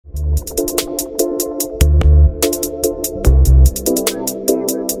All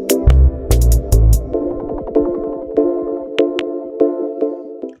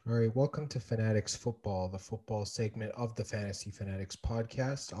right, welcome to Fanatics Football, the football segment of the Fantasy Fanatics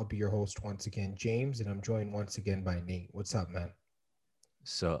podcast. I'll be your host once again, James, and I'm joined once again by Nate. What's up, man?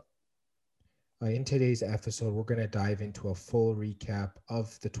 So, In today's episode, we're going to dive into a full recap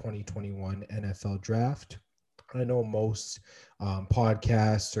of the 2021 NFL Draft. I know most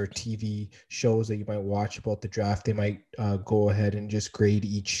podcasts or TV shows that you might watch about the draft, they might go ahead and just grade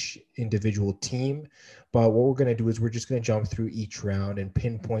each individual team. But what we're going to do is we're just going to jump through each round and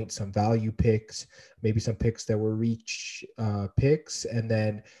pinpoint some value picks, maybe some picks that were reach picks, and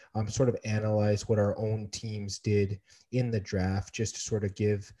then sort of analyze what our own teams did in the draft, just to sort of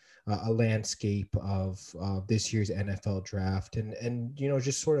give a landscape of this year's NFL draft, and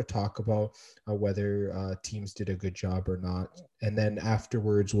just sort of talk about whether teams did a good job or not. And then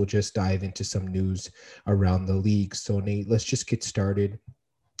afterwards, we'll just dive into some news around the league. So Nate, let's just get started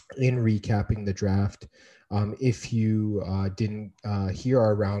in recapping the draft. If you didn't hear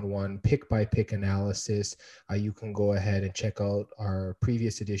our round one pick by pick analysis, you can go ahead and check out our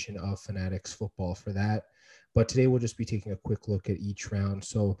previous edition of Fanatics Football for that. But today we'll just be taking a quick look at each round.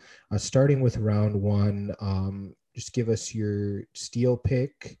 So starting with round one, just give us your steal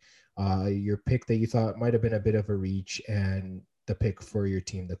pick, your pick that you thought might have been a bit of a reach, and the pick for your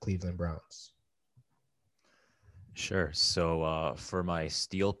team, the Cleveland Browns. sure. So, for my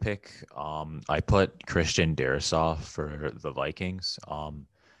steal pick, I put Christian Darrisaw for the Vikings.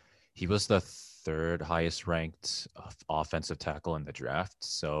 He was the third highest ranked offensive tackle in the draft.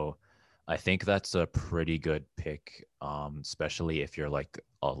 So, I think that's a pretty good pick, especially if you're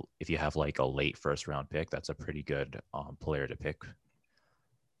if you have like a late first round pick. That's a pretty good player to pick.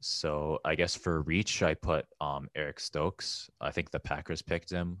 So, I guess for reach, I put Eric Stokes. I think the Packers picked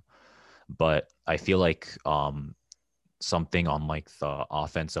him, but I feel like something on like the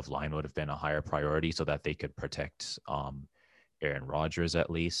offensive line would have been a higher priority so that they could protect Aaron Rodgers at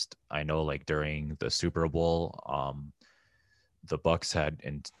least. I know like during the Super Bowl, the Bucks had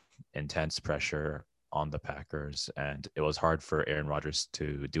intense pressure on the Packers, and it was hard for Aaron Rodgers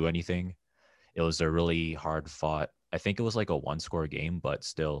to do anything. It was a really hard fought. I think it was like a one score game, but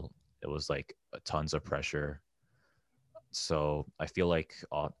still, it was like tons of pressure. So I feel like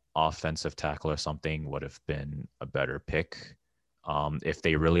offensive tackle or something would have been a better pick. If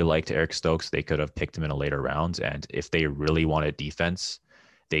they really liked Eric Stokes, they could have picked him in a later round. And if they really wanted defense,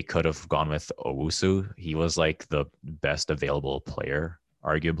 they could have gone with Owusu. He was like the best available player,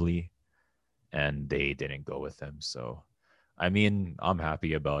 arguably, and they didn't go with him. So, I mean, I'm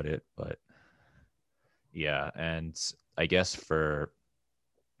happy about it, but yeah. And I guess for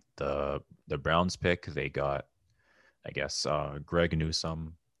the Browns pick, they got, I guess, Greg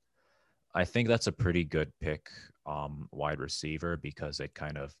Newsome. I think that's a pretty good pick, wide receiver, because it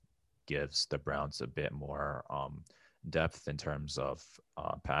kind of gives the Browns a bit more depth in terms of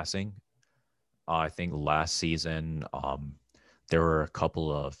passing. I think last season there were a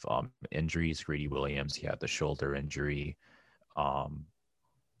couple of injuries. Greedy Williams, he had the shoulder injury. Um,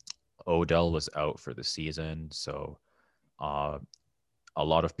 Odell was out for the season, so uh, a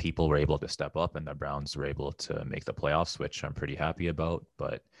lot of people were able to step up, and the Browns were able to make the playoffs, which I'm pretty happy about.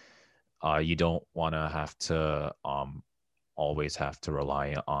 But you don't want to have to always have to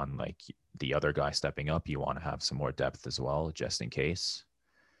rely on like the other guy stepping up. You want to have some more depth as well, just in case.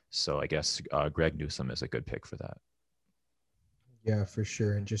 So I guess Greg Newsome is a good pick for that. Yeah, for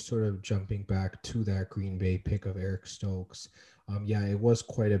sure. And just sort of jumping back to that Green Bay pick of Eric Stokes, yeah, it was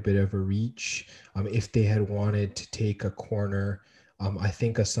quite a bit of a reach. If they had wanted to take a corner, I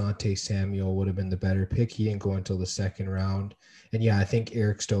think Asante Samuel would have been the better pick. He didn't go until the second round. And yeah, I think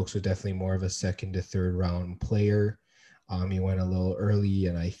Eric Stokes was definitely more of a second to third round player. He went a little early,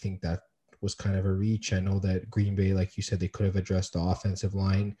 and I think that was kind of a reach. I know that Green Bay, like you said, they could have addressed the offensive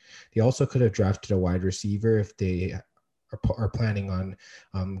line. They also could have drafted a wide receiver if they are planning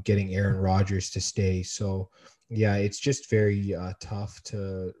on getting Aaron Rodgers to stay. So, yeah, it's just very tough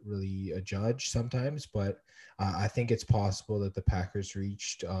to really judge sometimes, but I think it's possible that the Packers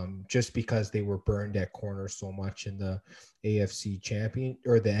reached just because they were burned at corner so much in the AFC champion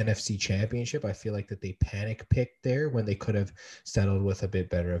or the NFC championship. I feel like that they panic picked there when they could have settled with a bit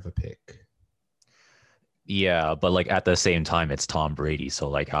better of a pick. Yeah, but like at the same time, it's Tom Brady. So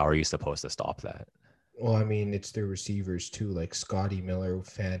like, how are you supposed to stop that? Well, I mean, it's their receivers too, like Scotty Miller,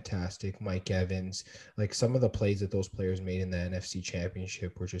 fantastic. Mike Evans, like some of the plays that those players made in the NFC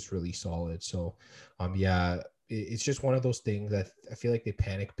Championship were just really solid. So, yeah, it's just one of those things that I feel like they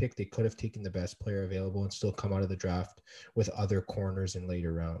panic picked. They could have taken the best player available and still come out of the draft with other corners in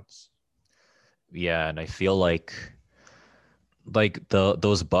later rounds. Yeah, and I feel like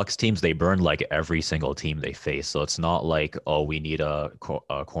those Bucks teams, they burn like every single team they face. So it's not like, oh, we need a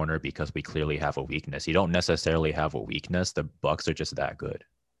corner because we clearly have a weakness. You don't necessarily have a weakness. The Bucks are just that good.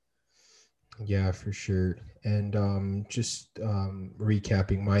 Yeah, for sure. And just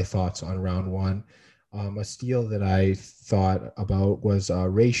recapping my thoughts on round one, a steal that I thought about was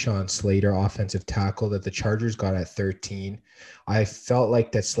Rayshawn Slater, offensive tackle that the Chargers got at 13. I felt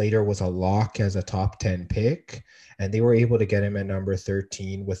like that Slater was a lock as a top 10 pick, and they were able to get him at number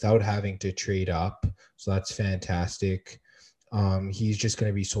 13 without having to trade up. So that's fantastic. He's just going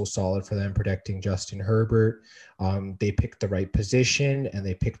to be so solid for them protecting Justin Herbert. They picked the right position and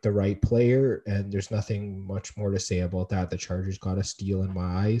they picked the right player, and there's nothing much more to say about that. The Chargers got a steal in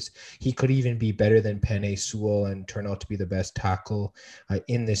my eyes. He could even be better than Penei Sewell and turn out to be the best tackle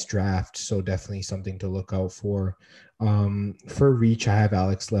in this draft. So definitely something to look out for. For reach, I have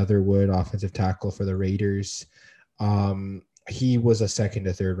Alex Leatherwood, offensive tackle for the Raiders. He was a second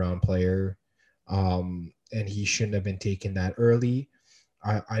to third round player. And he shouldn't have been taken that early.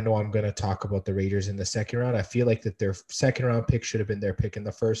 I know I'm going to talk about the Raiders in the second round. I feel like that their second round pick should have been their pick in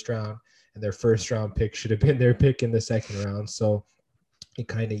the first round, and their first round pick should have been their pick in the second round. So it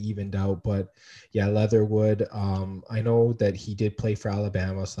kind of evened out. But yeah, Leatherwood, I know that he did play for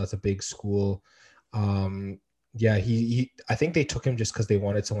Alabama, so that's a big school. Yeah, he I think they took him just because they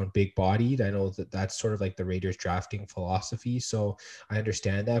wanted someone big bodied. I know that that's sort of like the Raiders drafting philosophy, so I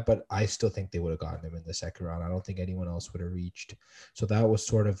understand that, but I still think they would have gotten him in the second round. I don't think anyone else would have reached. So that was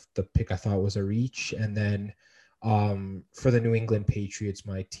sort of the pick I thought was a reach. And then for the New England Patriots,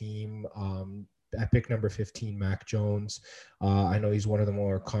 my team, at pick number 15, Mac Jones. I know he's one of the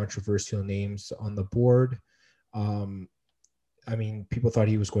more controversial names on the board. Um, I mean, people thought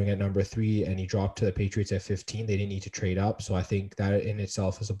he was going at number 3 and he dropped to the Patriots at 15. They didn't need to trade up. So I think that in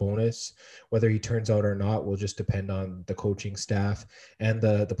itself is a bonus. Whether he turns out or not will just depend on the coaching staff and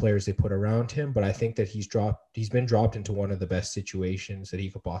the players they put around him. But I think that he's been dropped into one of the best situations that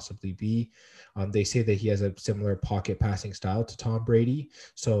he could possibly be. They say that he has a similar pocket passing style to Tom Brady.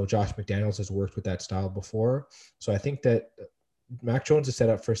 So Josh McDaniels has worked with that style before. So I think that Mac Jones is set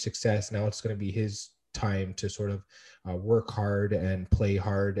up for success. Now it's going to be his time to sort of work hard and play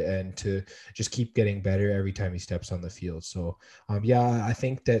hard and to just keep getting better every time he steps on the field. So, yeah, I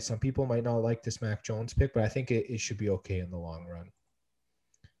think that some people might not like this Mac Jones pick, but I think it should be okay in the long run.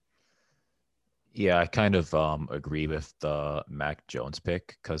 Yeah, I kind of agree with the Mac Jones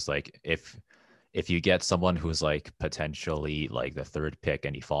pick because like if you get someone who's like potentially like the third pick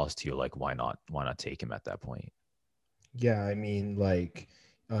and he falls to you, like why not take him at that point? Yeah, I mean, like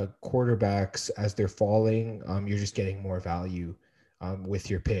quarterbacks as they're falling, you're just getting more value with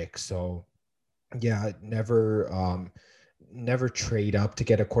your pick. So, yeah, never trade up to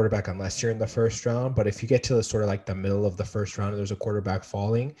get a quarterback unless you're in the first round. But if you get to the sort of like the middle of the first round and there's a quarterback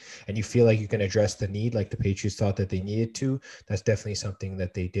falling and you feel like you can address the need like the Patriots thought that they needed to, that's definitely something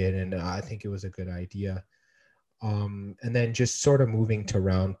that they did. And I think it was a good idea. And then just sort of moving to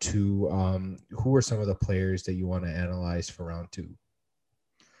round two, who are some of the players that you want to analyze for round two?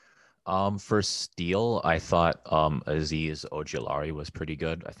 For Steele, I thought Aziz Ojulari was pretty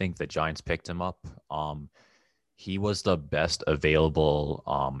good. I think the Giants picked him up. He was the best available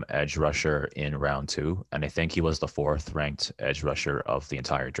edge rusher in round two, and I think he was the fourth ranked edge rusher of the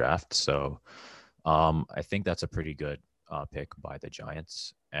entire draft. So I think that's a pretty good pick by the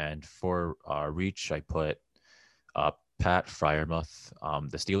Giants. And for reach, I put Pat Fryermuth.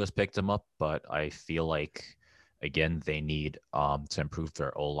 The Steelers picked him up, but I feel like again they need to improve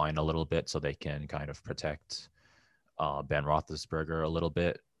their O line a little bit so they can kind of protect Ben Roethlisberger a little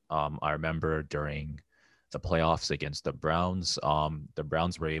bit. I remember during the playoffs against the Browns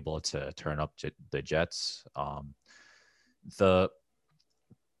were able to turn up the Jets. The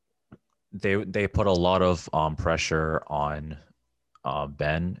they put a lot of pressure on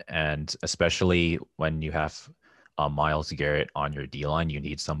Ben, and especially when you have Myles Garrett on your D line, you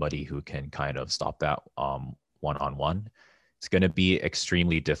need somebody who can kind of stop that one-on-one. It's going to be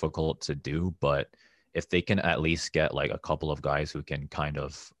extremely difficult to do, but if they can at least get like a couple of guys who can kind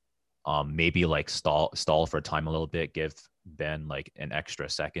of maybe like stall for time a little bit, give Ben like an extra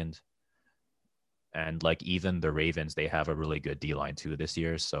second. And like even the Ravens, they have a really good D line too this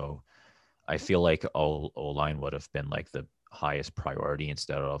year. So I feel like O line would have been like the highest priority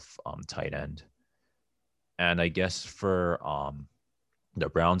instead of tight end. And I guess for the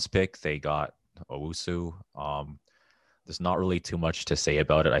Browns pick, they got Owusu. There's not really too much to say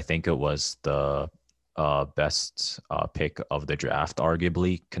about it. I think it was the best pick of the draft,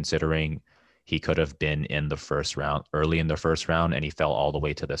 arguably, considering he could have been in the first round, early in the first round, and he fell all the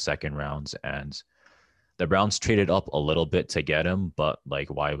way to the second rounds. And the Browns traded up a little bit to get him, but like,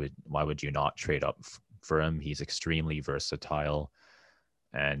 why would you not trade up for him? He's extremely versatile,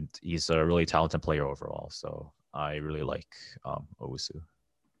 and he's a really talented player overall. So I really like Owusu.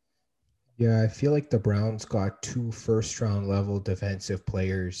 Yeah, I feel like the Browns got two first round level defensive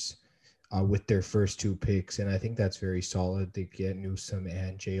players with their first two picks, and I think that's very solid. They get Newsome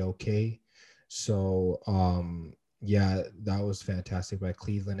and JOK. So yeah, that was fantastic by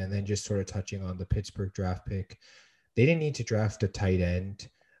Cleveland. And then just sort of touching on the Pittsburgh draft pick, they didn't need to draft a tight end.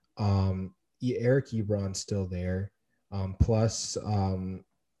 Eric Ebron's still there. Plus,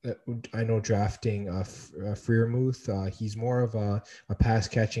 I know drafting Freiermuth, he's more of a pass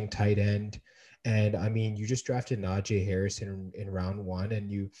catching tight end. And I mean, you just drafted Najee Harris in round one,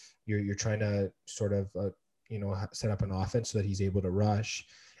 and you're trying to sort of set up an offense so that he's able to rush.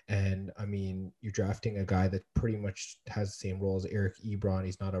 And I mean, you're drafting a guy that pretty much has the same role as Eric Ebron.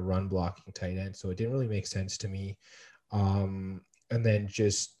 He's not a run blocking tight end, so it didn't really make sense to me. And then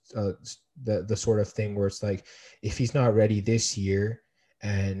just the sort of thing where it's like, if he's not ready this year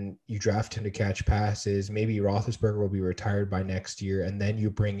and you draft him to catch passes, maybe Roethlisberger will be retired by next year, and then you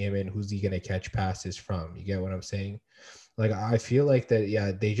bring him in. Who's he going to catch passes from? You get what I'm saying? Like, I feel like that,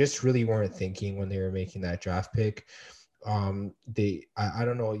 yeah, they just really weren't thinking when they were making that draft pick. I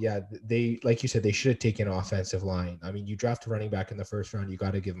don't know. Yeah, they, like you said, they should have taken offensive line. I mean, you draft a running back in the first round, you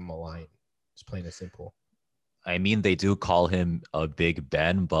got to give him a line. It's plain and simple. I mean, they do call him a Big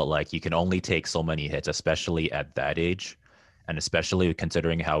Ben, but like, you can only take so many hits, especially at that age. And especially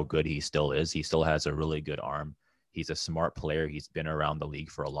considering how good he still is. He still has a really good arm. He's a smart player. He's been around the league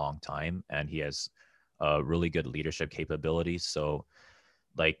for a long time, and he has really good leadership capabilities. So,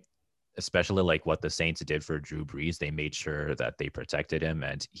 like, especially like what the Saints did for Drew Brees, they made sure that they protected him,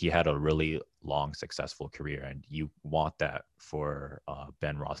 and he had a really long, successful career. And you want that for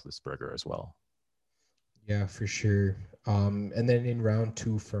Ben Roethlisberger as well. Yeah, for sure. And then in round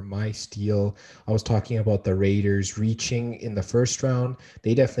two for my steal, I was talking about the Raiders reaching in the first round.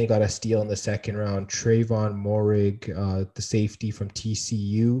 They definitely got a steal in the second round. Trayvon Morig, the safety from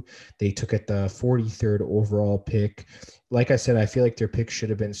TCU, they took it the 43rd overall pick. Like I said, I feel like their pick should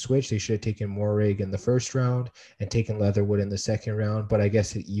have been switched. They should have taken Morig in the first round and taken Leatherwood in the second round, but I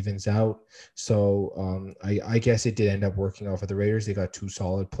guess it evens out. So I guess it did end up working out for the Raiders. They got two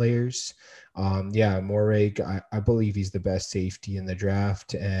solid players. Yeah, Morag, I believe he's the best safety in the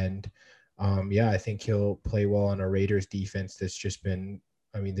draft. And yeah, I think he'll play well on a Raiders defense that's just been,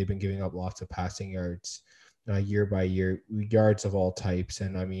 I mean, they've been giving up lots of passing yards year by year, yards of all types.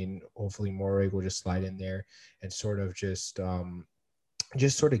 And I mean, hopefully Morag will just slide in there and sort of just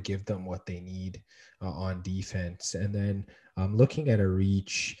sort of give them what they need on defense. And then looking at a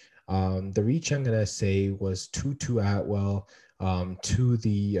reach, the reach I'm going to say was Tutu Atwell to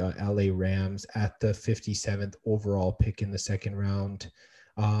the LA Rams at the 57th overall pick in the second round.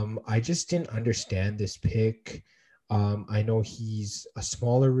 I just didn't understand this pick. I know he's a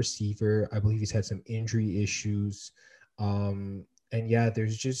smaller receiver. I believe he's had some injury issues. And yeah,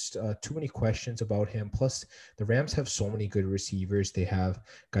 there's just too many questions about him. Plus, the Rams have so many good receivers. They have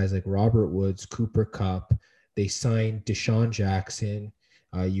guys like Robert Woods, Cooper Kupp. They signed Deshaun Jackson.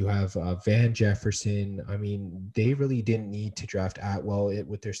 You have Van Jefferson. I mean, they really didn't need to draft Atwell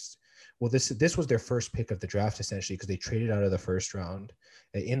with their. Well, this was their first pick of the draft essentially because they traded out of the first round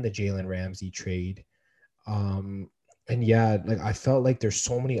in the Jalen Ramsey trade. Um, and yeah, like I felt like there's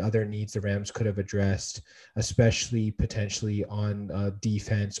so many other needs the Rams could have addressed, especially potentially on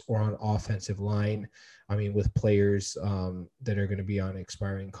defense or on offensive line. I mean, with players that are going to be on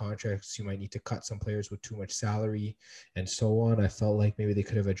expiring contracts, you might need to cut some players with too much salary and so on. I felt like maybe they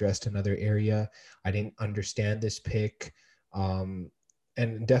could have addressed another area. I didn't understand this pick.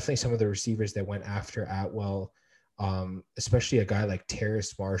 And definitely some of the receivers that went after Atwell, especially a guy like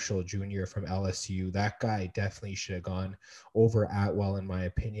Terrace Marshall Jr. from LSU. That guy definitely should have gone over Atwell, in my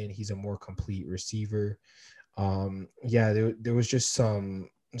opinion. He's a more complete receiver. Yeah, there was just some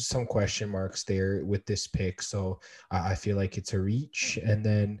question marks there with this pick. So I feel like it's a reach. And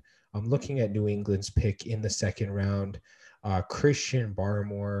then I'm looking at New England's pick in the second round. Christian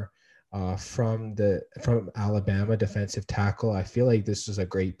Barmore from Alabama, defensive tackle. I feel like this was a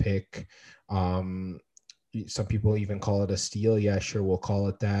great pick. Some people even call it a steal. Yeah, sure, we'll call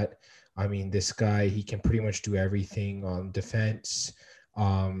it that. I mean, this guy, he can pretty much do everything on defense.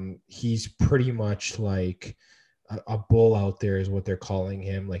 He's pretty much like a bull out there is what they're calling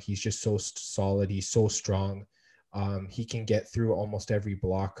him. Like, he's just so solid. He's so strong. He can get through almost every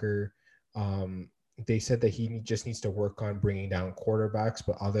blocker. they said that just needs to work on bringing down quarterbacks.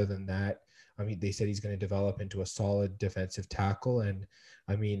 But other than that, I mean, they said he's going to develop into a solid defensive tackle. And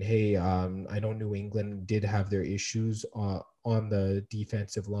I mean, hey, I know New England did have their issues on the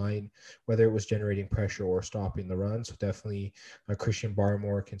defensive line, whether it was generating pressure or stopping the run. So definitely Christian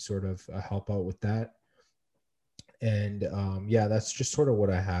Barmore can sort of help out with that. And yeah, that's just sort of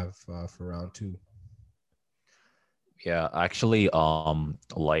what I have for round two. Yeah, I actually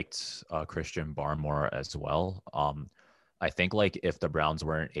liked Christian Barmore as well. I think like if the Browns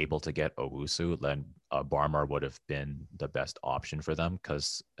weren't able to get Owusu, then Barmore would have been the best option for them,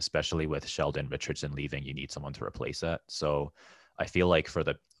 because especially with Sheldon Richardson leaving, you need someone to replace that. So I feel like for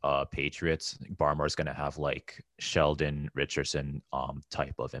the Patriots, Barmore is going to have like Sheldon Richardson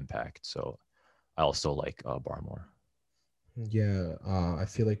type of impact. So I also like Barmore. Yeah, I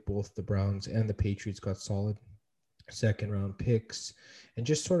feel like both the Browns and the Patriots got solid second round picks. And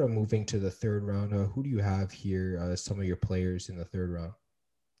just sort of moving to the third round, who do you have here? Some of your players in the third round.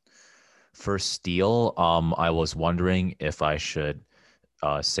 For Steele, I was wondering if I should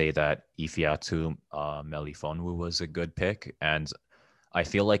say that Ifeatu Melifonwu was a good pick, and I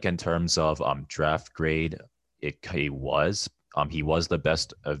feel like in terms of draft grade, he was the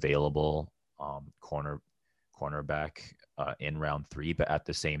best available cornerback in round 3, but at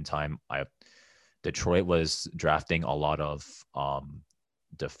the same time, Detroit was drafting a lot of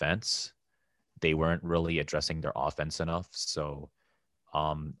defense. They weren't really addressing their offense enough, so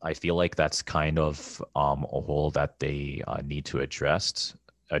I feel like that's kind of a hole that they need to address,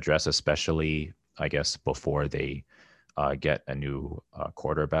 especially I guess before they get a new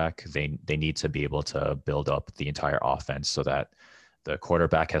quarterback. They need to be able to build up the entire offense so that the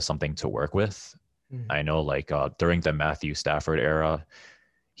quarterback has something to work with. Mm-hmm. I know like during the Matthew Stafford era,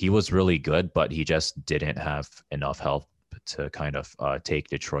 he was really good, but he just didn't have enough help to kind of take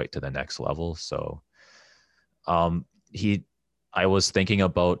Detroit to the next level. So he I was thinking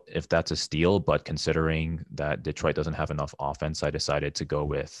about if that's a steal, but considering that Detroit doesn't have enough offense, I decided to go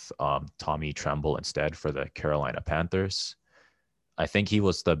with Tommy Tremble instead for the Carolina Panthers. I think he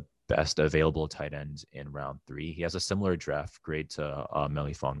was the best available tight end in round 3. He has a similar draft grade to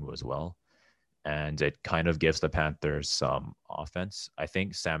Melifonwu as well, and it kind of gives the Panthers some offense. I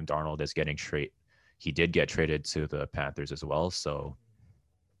think Sam Darnold is getting trade. He did get traded to the Panthers as well, so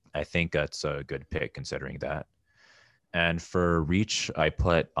I think that's a good pick considering that. And for reach, I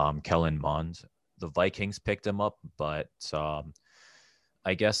put Kellen Mond. The Vikings picked him up, but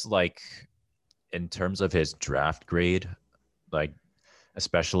I guess like in terms of his draft grade, like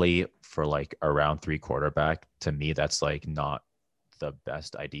especially for like a round 3 quarterback, to me that's like not the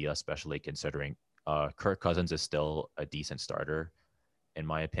best idea, especially considering Kirk Cousins is still a decent starter in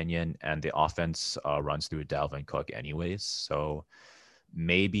my opinion, and the offense runs through Dalvin Cook anyways. So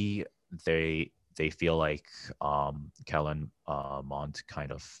maybe they feel like Kellen Mond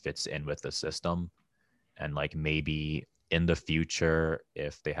kind of fits in with the system, and like maybe in the future,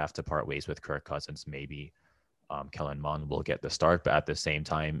 if they have to part ways with Kirk Cousins, maybe Kellen Mond will get the start. But at the same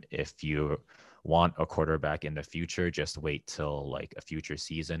time, if you want a quarterback in the future, just wait till like a future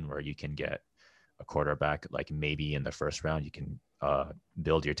season where you can get a quarterback. Like maybe in the first round, you can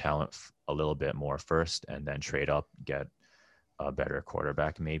build your talent a little bit more first, and then trade up, get a better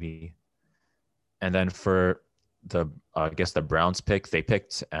quarterback maybe. And then for the I guess the Browns pick, they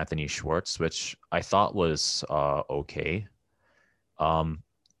picked Anthony Schwartz, which I thought was okay. Um,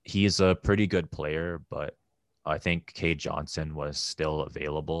 he's a pretty good player, but I think Cade Johnson was still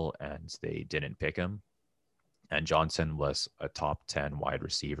available and they didn't pick him. And Johnson was a top 10 wide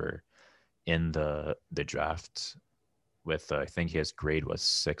receiver in the draft with I think his grade was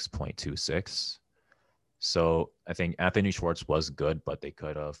 6.26. So I think Anthony Schwartz was good, but they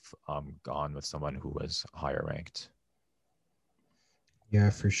could have gone with someone who was higher ranked. Yeah,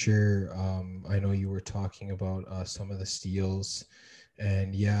 for sure. I know you were talking about some of the steals,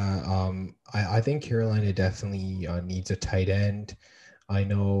 and yeah, I think Carolina definitely needs a tight end. I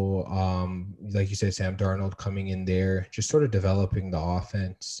know, like you said, Sam Darnold coming in there, just sort of developing the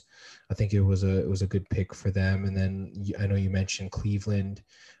offense. I think it was a good pick for them. And then I know you mentioned Cleveland.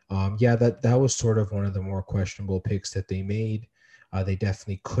 Yeah, that was sort of one of the more questionable picks that they made. They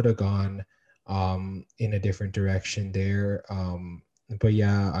definitely could have gone in a different direction there. But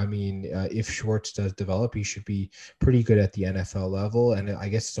yeah, I mean, if Schwartz does develop, he should be pretty good at the NFL level. And I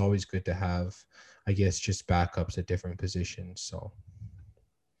guess it's always good to have, I guess, just backups at different positions. So.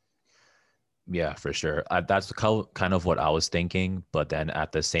 Yeah, for sure. That's kind of what I was thinking. But then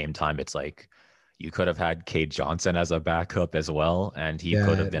at the same time, it's like you could have had Cade Johnson as a backup as well, and he could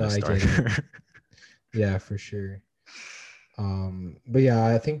Yeah, have been no, a I get it. starter. Yeah, for sure. But yeah,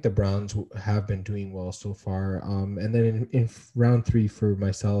 I think the Browns have been doing well so far. And then in round three for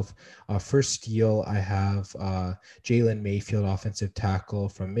myself, first steal, I have Jalen Mayfield, offensive tackle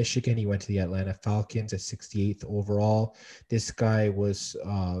from Michigan. He went to the Atlanta Falcons at 68th overall. This guy was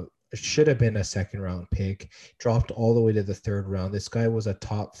should have been a second round pick, dropped all the way to the third round. This guy was a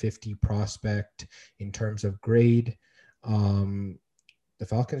top 50 prospect in terms of grade. Um, the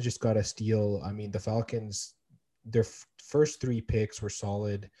Falcons just got a steal. I mean, the Falcons, their first three picks were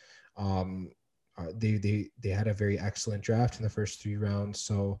solid. Um, they had a very excellent draft in the first three rounds.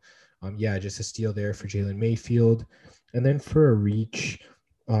 So, yeah, just a steal there for Jalen Mayfield. And then for a reach,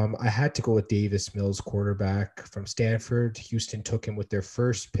 I had to go with Davis Mills, quarterback from Stanford. Houston took him with their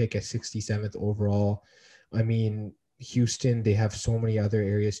first pick at 67th overall. I mean, Houston, they have so many other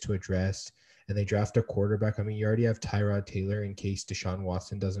areas to address, and they draft a quarterback. I mean, you already have Tyrod Taylor in case Deshaun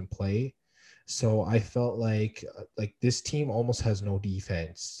Watson doesn't play. So I felt like this team almost has no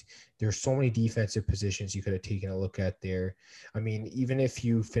defense. There's so many defensive positions you could have taken a look at there. I mean, even if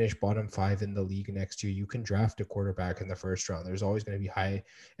you finish bottom five in the league next year, you can draft a quarterback in the first round. There's always going to be high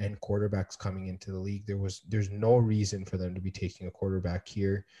end quarterbacks coming into the league. There's no reason for them to be taking a quarterback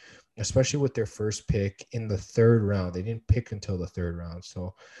here, especially with their first pick in the third round. They didn't pick until the third round.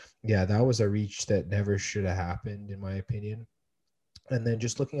 So yeah, that was a reach that never should have happened, in my opinion. And then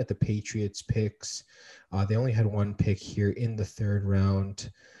just looking at the Patriots picks, they only had one pick here in the third round.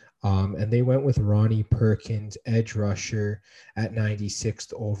 And they went with Ronnie Perkins, edge rusher at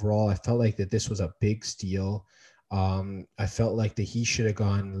 96th overall. I felt like that this was a big steal. I felt like that he should have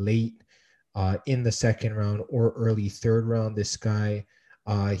gone late in the second round or early third round. This guy,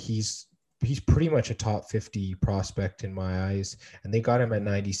 he's pretty much a top 50 prospect in my eyes, and they got him at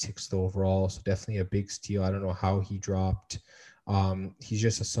 96th overall. So definitely a big steal. I don't know how he dropped. He's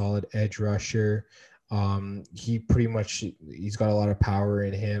just a solid edge rusher. He's got a lot of power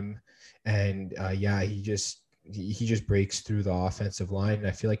in him, and yeah, he just breaks through the offensive line. And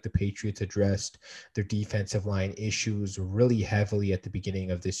I feel like the Patriots addressed their defensive line issues really heavily at the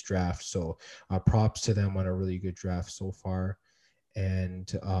beginning of this draft. So props to them on a really good draft so far.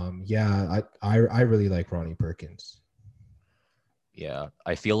 And yeah, I really like Ronnie Perkins. Yeah,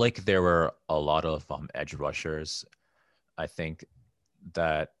 I feel like there were a lot of edge rushers. I think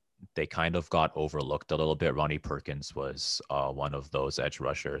that they kind of got overlooked a little bit. Ronnie Perkins was one of those edge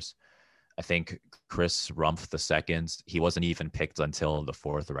rushers. I think Chris Rumpf the second, he wasn't even picked until the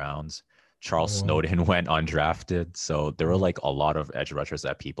fourth round. Charles Oh, wow. Snowden went undrafted. So there were Mhm. like a lot of edge rushers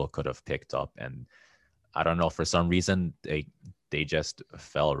that people could have picked up. And I don't know, for some reason, they just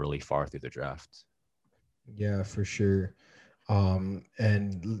fell really far through the draft. Yeah, for sure.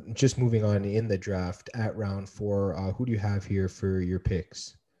 And just moving on in the draft at round four, who do you have here for your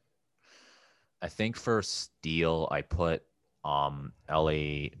picks? I think for Steele, I put the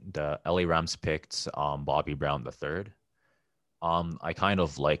LA Rams picked Bobby Brown the third. I kind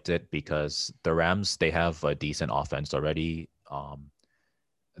of liked it because the Rams, they have a decent offense already.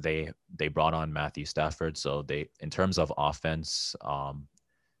 They brought on Matthew Stafford, so they, in terms of offense,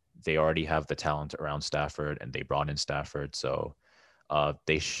 they already have the talent around Stafford, and they brought in Stafford, so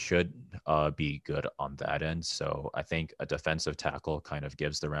they should be good on that end. So I think a defensive tackle kind of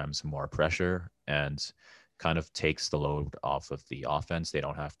gives the Rams more pressure and kind of takes the load off of the offense. They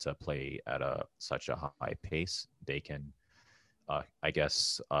don't have to play at such a high pace. They can, I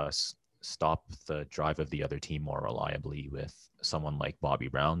guess, stop the drive of the other team more reliably with someone like Bobby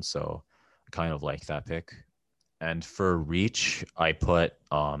Brown. So I kind of like that pick. And for reach, I put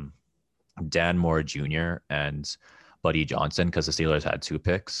Dan Moore Jr. and Buddy Johnson because the Steelers had two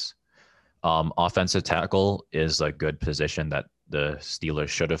picks. Offensive tackle is a good position that the Steelers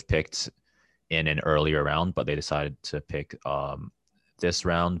should have picked in an earlier round, but they decided to pick this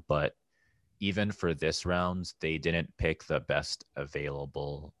round. But even for this round, they didn't pick the best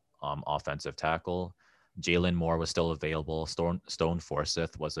available offensive tackle. Jalen Moore was still available. Stone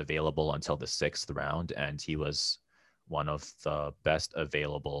Forsyth was available until the sixth round, and he was one of the best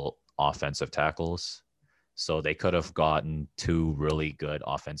available offensive tackles. So they could have gotten two really good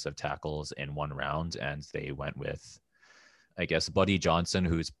offensive tackles in one round, and they went with, I guess, Buddy Johnson,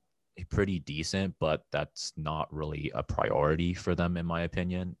 who's pretty decent, but that's not really a priority for them, in my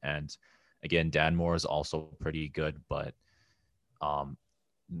opinion. And again, Dan Moore is also pretty good, but um,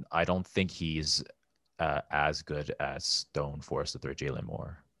 I don't think he's as good as Stone Forsyth or Jalen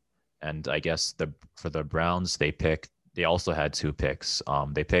Moore. And I guess for the Browns, they also had two picks.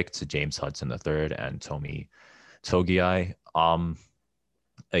 They picked James Hudson the third and Tomi Togiai.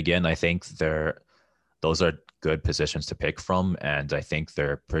 Again, I think those are good positions to pick from, and I think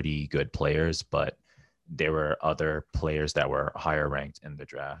they're pretty good players. But there were other players that were higher ranked in the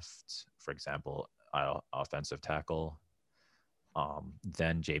draft. For example, offensive tackle,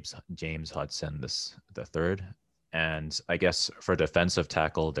 then James Hudson the third, and I guess for defensive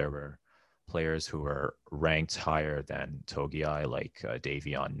tackle there were players who were ranked higher than Togiai, like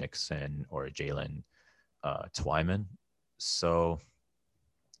Davion Nixon or Jalen Twyman. So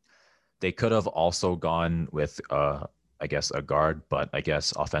they could have also gone with, I guess, a guard, but I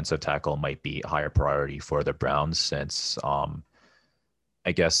guess offensive tackle might be higher priority for the Browns since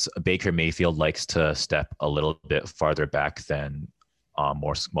I guess Baker Mayfield likes to step a little bit farther back than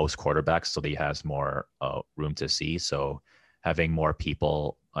most quarterbacks, so that he has more room to see. So having more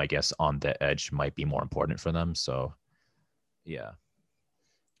people, I guess, on the edge might be more important for them. So yeah.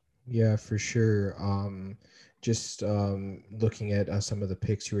 Yeah, for sure. Just looking at some of the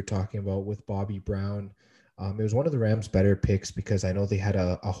picks you were talking about with Bobby Brown, it was one of the Rams' better picks because I know they had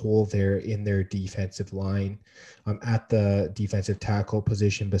a hole there in their defensive line. At the defensive tackle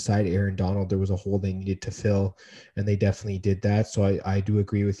position beside Aaron Donald, there was a hole they needed to fill, and they definitely did that. So I do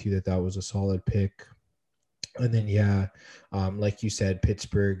agree with you that that was a solid pick. And then, yeah, like you said,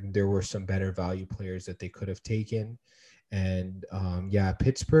 Pittsburgh, there were some better value players that they could have taken. And yeah,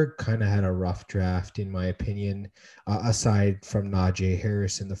 Pittsburgh kind of had a rough draft, in my opinion, aside from Najee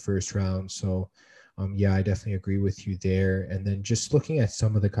Harris in the first round. So, yeah, I definitely agree with you there. And then just looking at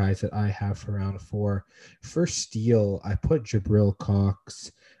some of the guys that I have for round four, first steal, I put Jabril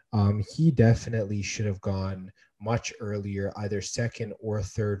Cox. He definitely should have gone much earlier, either second or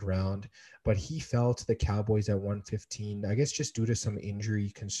third round, but he fell to the Cowboys at 115, I guess just due to some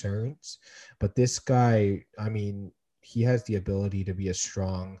injury concerns. But this guy, I mean, he has the ability to be a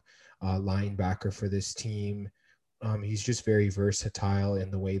strong linebacker for this team. He's just very versatile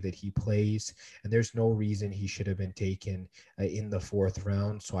in the way that he plays, and there's no reason he should have been taken in the fourth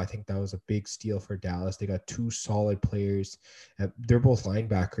round. So I think that was a big steal for Dallas. They got two solid players. They're both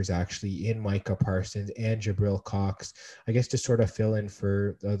linebackers, actually, in Micah Parsons and Jabril Cox. I guess to sort of fill in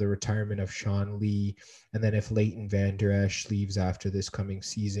for the retirement of Sean Lee, and then if Leighton Vander Esch leaves after this coming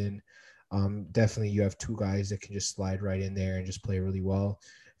season, definitely you have two guys that can just slide right in there and just play really well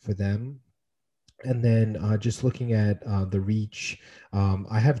for them. And then just looking at the reach,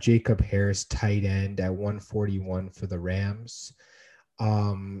 I have Jacob Harris, tight end, at 141 for the Rams.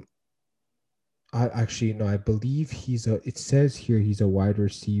 Um, I actually no, I believe he's a. It says here he's a wide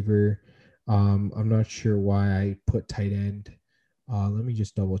receiver. I'm not sure why I put tight end. Let me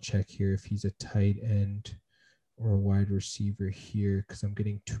just double check here if he's a tight end or a wide receiver here, because I'm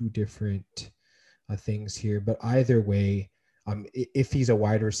getting two different things here. But either way, if he's a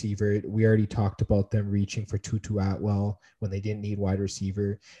wide receiver, we already talked about them reaching for Tutu Atwell when they didn't need wide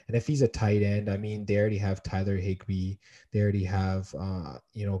receiver. And if he's a tight end, I mean, they already have Tyler Higbee. They already have,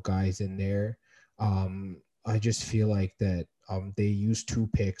 guys in there. I just feel like that they used two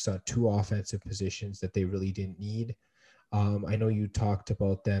picks on two offensive positions that they really didn't need. I know you talked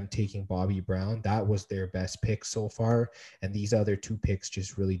about them taking Bobby Brown. That was their best pick so far. And these other two picks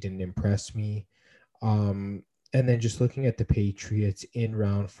just really didn't impress me. Um, and then just looking at the Patriots in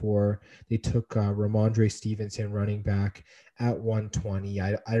round four, they took Ramondre Stevenson, running back, at 120.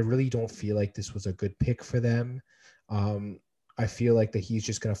 I really don't feel like this was a good pick for them. Um, I feel like that he's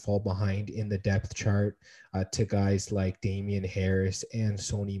just going to fall behind in the depth chart to guys like Damian Harris and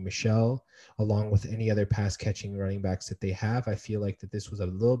Sony Michel, along with any other pass catching running backs that they have. I feel like that this was a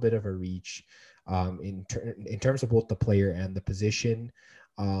little bit of a reach in terms of both the player and the position.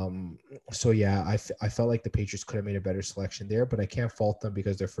 So yeah, I felt like the Patriots could have made a better selection there, but I can't fault them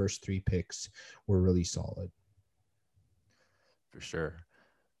because their first three picks were really solid. For sure.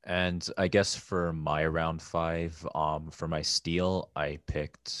 And I guess for my round five, for my steal, I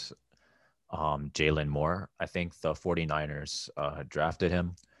picked Jalen Moore. I think the 49ers drafted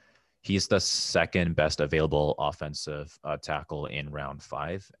him. He's the second best available offensive tackle in round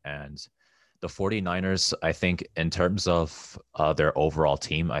five. And the 49ers, I think, in terms of their overall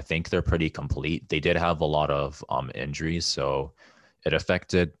team, I think they're pretty complete. They did have a lot of injuries, so it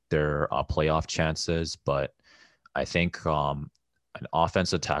affected their playoff chances. But I think an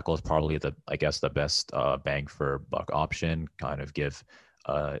offensive tackle is probably I guess, the best bang for buck option. Kind of give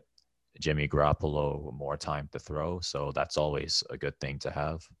Jimmy Garoppolo more time to throw, so that's always a good thing to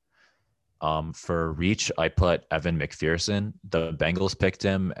have. For reach, I put Evan McPherson. The Bengals picked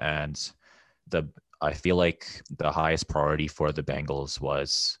him, and the I feel like the highest priority for the Bengals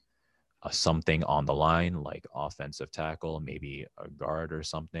was something on the line, like offensive tackle, maybe a guard or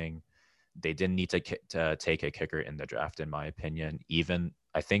something. They didn't need to take a kicker in the draft, in my opinion. Even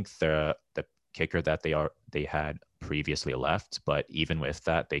I think the kicker that they had previously left. But even with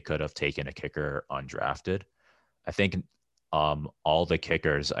that, they could have taken a kicker undrafted. I think all the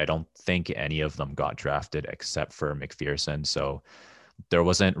kickers, I don't think any of them got drafted except for McPherson. So there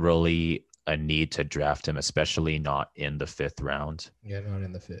wasn't really a need to draft him, especially not in the 5th round. Yeah, not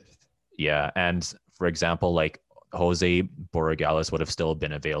in the 5th. Yeah. And for example, like Jose Borregales would have still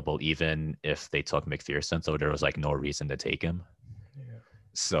been available even if they took McPherson. So there was like no reason to take him. Yeah.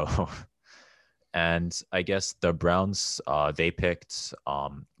 So, and I guess the Browns, they picked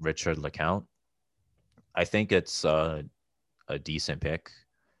Richard LeCounte. I think it's a decent pick.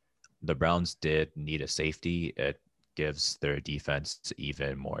 The Browns did need a safety. It gives their defense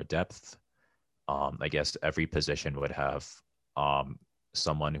even more depth. I guess every position would have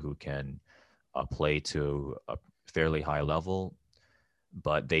someone who can play to a fairly high level,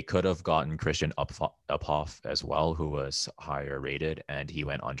 but they could have gotten Christian Uphoff as well, who was higher rated, and he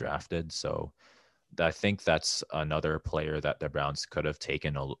went undrafted. So I think that's another player that the Browns could have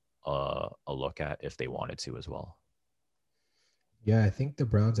taken a look at if they wanted to as well. Yeah, I think the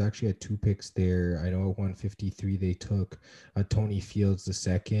Browns actually had 2 picks there. I know at 153 they took Tony Fields the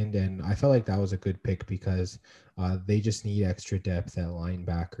second, and I felt like that was a good pick because they just need extra depth at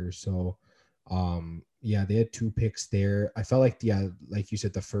linebacker. So, yeah, they had 2 picks there. I felt like, yeah, like you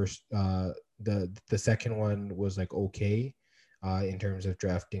said, the second one was like okay in terms of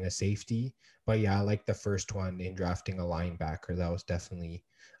drafting a safety, but yeah, I like the first one in drafting a linebacker. That was definitely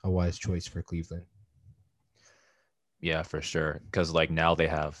a wise choice for Cleveland. Yeah, for sure. Because like now they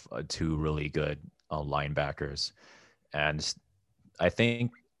have 2 really good linebackers, and I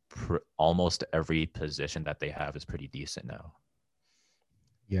think almost every position that they have is pretty decent now.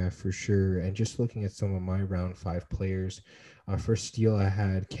 Yeah, for sure. And just looking at some of my round 5 players, for Steele, I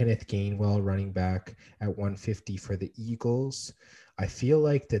had Kenneth Gainwell running back at 150 for the Eagles. I feel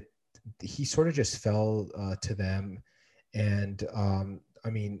like that he sort of just fell to them. And I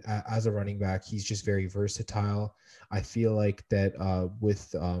mean, as a running back, he's just very versatile. I feel like that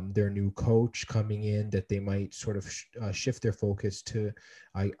with their new coach coming in, that they might sort of shift their focus to,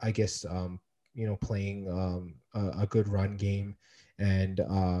 I guess, playing a good run game. And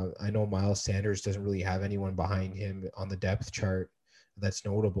I know Miles Sanders doesn't really have anyone behind him on the depth chart that's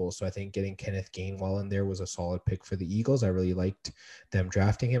notable. So I think getting Kenneth Gainwell in there was a solid pick for the Eagles. I really liked them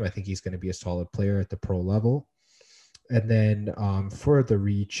drafting him. I think he's going to be a solid player at the pro level. And then for the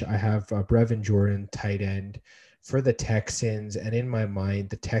reach, I have Brevin Jordan, tight end for the Texans. And in my mind,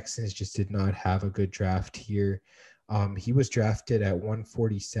 the Texans just did not have a good draft here. He was drafted at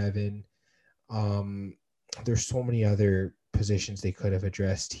 147. There's so many other positions they could have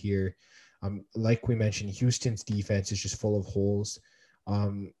addressed here. Like we mentioned, Houston's defense is just full of holes. I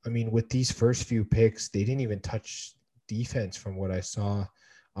mean, with these first few picks, they didn't even touch defense from what I saw.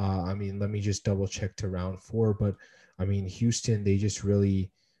 I mean, let me just double check to round 4, but I mean, Houston, they just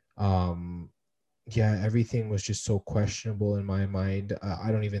really, yeah, everything was just so questionable in my mind.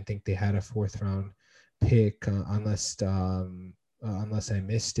 I don't even think they had a 4th round pick unless I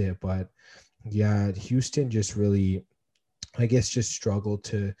missed it. But yeah, Houston just really, I guess, just struggled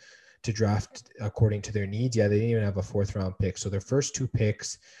to draft according to their needs. Yeah, they didn't even have a 4th round pick. So their first 2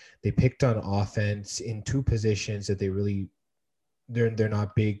 picks, they picked on offense in 2 positions that they're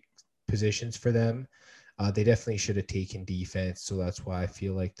not big positions for them. They definitely should have taken defense. So that's why I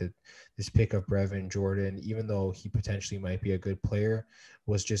feel like that this pick of Brevin Jordan, even though he potentially might be a good player,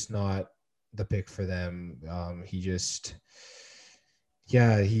 was just not the pick for them. He just,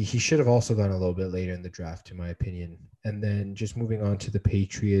 yeah, he should have also gone a little bit later in the draft, in my opinion. And then just moving on to the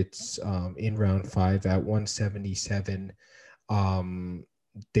Patriots in round 5 at 177,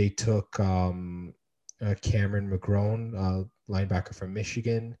 they took Cameron McGrone, linebacker from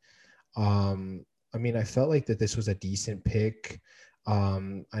Michigan. I mean, I felt like that this was a decent pick.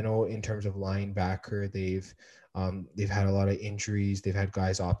 I know in terms of linebacker, they've had a lot of injuries. They've had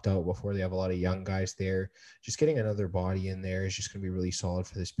guys opt out before. They have a lot of young guys there. Just getting another body in there is just going to be really solid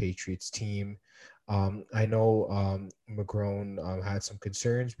for this Patriots team. I know McGrone had some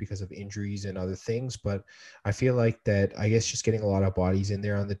concerns because of injuries and other things, but I feel like that, I guess, just getting a lot of bodies in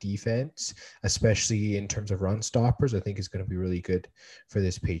there on the defense, especially in terms of run stoppers, I think is going to be really good for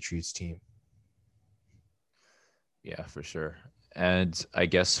this Patriots team. Yeah, for sure. And I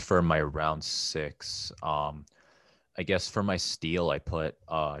guess for my round 6, I guess for my steal, I put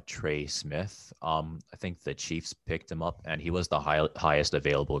Trey Smith. I think the Chiefs picked him up, and he was the highest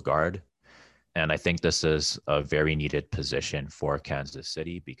available guard. And I think this is a very needed position for Kansas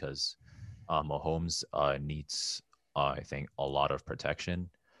City because Mahomes needs, I think, a lot of protection,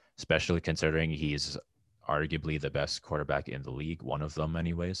 especially considering he's arguably the best quarterback in the league, one of them,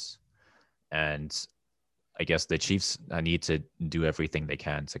 anyways. And I guess the Chiefs need to do everything they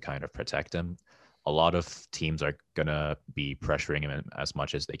can to kind of protect him. A lot of teams are going to be pressuring him as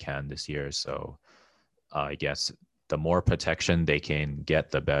much as they can this year. So I guess the more protection they can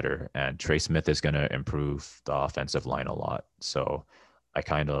get, the better. And Trey Smith is going to improve the offensive line a lot. So I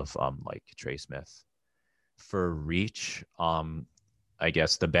kind of like Trey Smith. For reach, I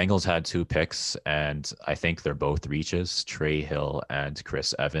guess the Bengals had 2 picks, and I think they're both reaches, Trey Hill and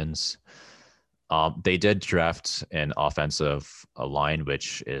Chris Evans. They did draft an offensive line,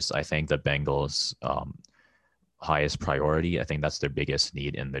 which is, I think, the Bengals' highest priority. I think that's their biggest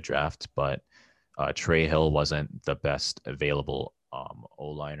need in the draft. But Trey Hill wasn't the best available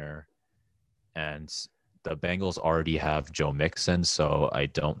O-liner. And the Bengals already have Joe Mixon, so I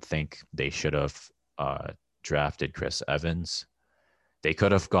don't think they should have drafted Chris Evans. They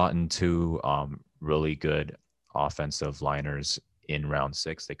could have gotten 2 really good offensive liners in round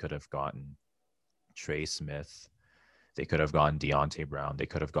 6. They could have gotten Trey Smith. They could have gotten Deontay Brown. They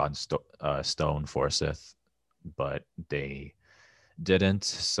could have gotten Stone Forsyth, but they didn't.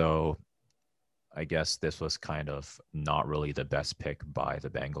 So I guess this was kind of not really the best pick by the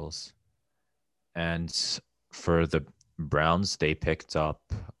Bengals. And for the Browns, they picked up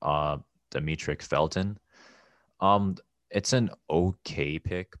Demetric Felton. It's an okay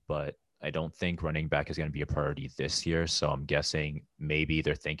pick, but I don't think running back is going to be a priority this year. So I'm guessing maybe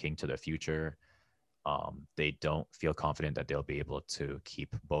they're thinking to the future. They don't feel confident that they'll be able to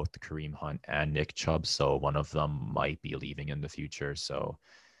keep both Kareem Hunt and Nick Chubb. So one of them might be leaving in the future. So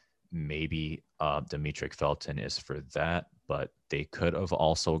maybe Demetric Felton is for that, but they could have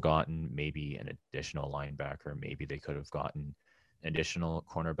also gotten maybe an additional linebacker. Maybe they could have gotten an additional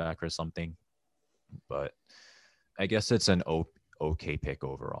cornerback or something. But I guess it's an okay pick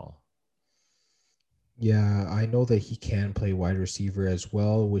overall. Yeah, I know that he can play wide receiver as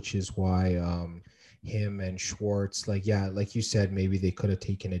well, which is why him and Schwartz, like, yeah, like you said, maybe they could have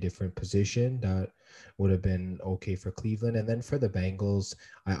taken a different position that would have been okay for Cleveland. And then for the Bengals,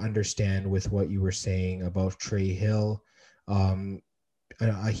 I understand with what you were saying about Trey Hill. Um,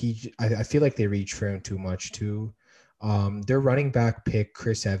 I feel like they reached for him too much too. Their running back pick,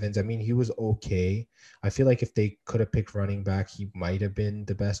 Chris Evans, I mean, he was okay. I feel like if they could have picked running back, he might have been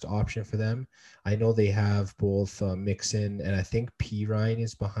the best option for them. I know they have both Mixon and I think P. Ryan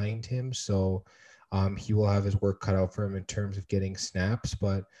is behind him. So he will have his work cut out for him in terms of getting snaps.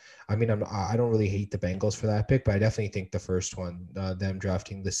 But I mean, I don't really hate the Bengals for that pick, but I definitely think the first one, them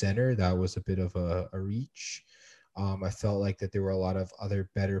drafting the center, that was a bit of a reach. I felt like that there were a lot of other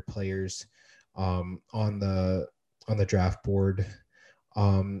better players on the draft board.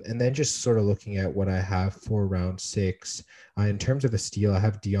 And then just sort of looking at what I have for round 6, in terms of a steal, I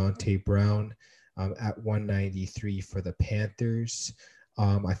have Deontay Brown at 193 for the Panthers.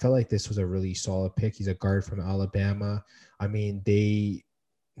 I felt like this was a really solid pick. He's a guard from Alabama. I mean,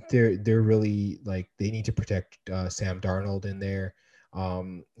 they're really, like, they need to protect Sam Darnold in there.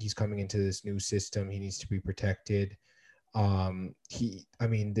 He's coming into this new system. He needs to be protected.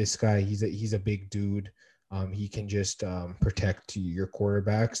 This guy, he's a big dude. He can just protect your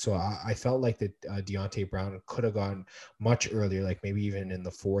quarterback. So I felt like that Deontay Brown could have gone much earlier, like maybe even in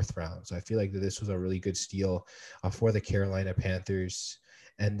the 4th round. So I feel like that this was a really good steal for the Carolina Panthers.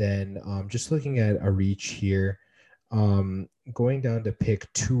 And then just looking at a reach here, going down to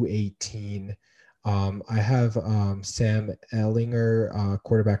pick 218, I have Sam Ehlinger,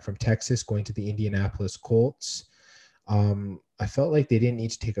 quarterback from Texas, going to the Indianapolis Colts. I felt like they didn't need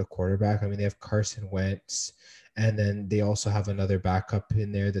to take a quarterback. I mean, they have Carson Wentz, and then they also have another backup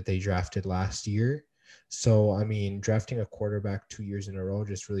in there that they drafted last year. So, I mean, drafting a quarterback 2 years in a row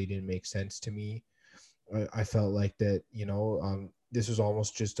just really didn't make sense to me. I felt like that, this was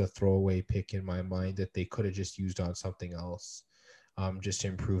almost just a throwaway pick in my mind that they could have just used on something else. Just to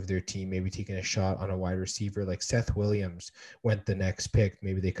improve their team, maybe taking a shot on a wide receiver like Seth Williams went the next pick.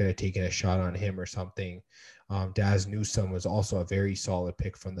 Maybe they could have taken a shot on him or something. Daz Newsome was also a very solid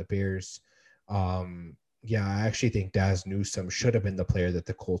pick from the Bears. Yeah, I actually think Daz Newsome should have been the player that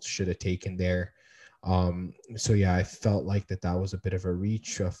the Colts should have taken there. So yeah, I felt like that was a bit of a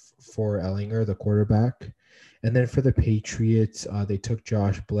reach for Ehlinger, the quarterback. And then for the Patriots, they took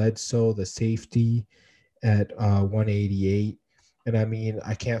Josh Bledsoe, the safety, at 188. And I mean,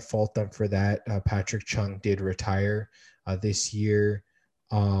 I can't fault them for that. Patrick Chung did retire this year.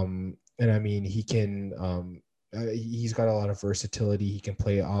 And I mean, he's got a lot of versatility. He can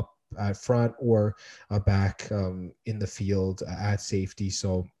play up at front or back in the field at safety.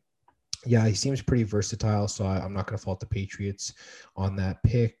 So yeah, he seems pretty versatile. So I'm not going to fault the Patriots on that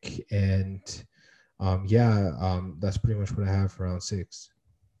pick. And that's pretty much what I have for round 6.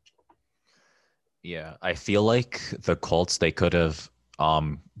 Yeah, I feel like the Colts, they could have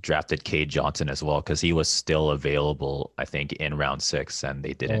drafted Cade Johnson as well because he was still available, I think, in round 6, and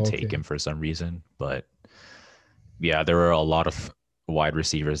they didn't Oh, take okay. him for some reason. But yeah, there were a lot of wide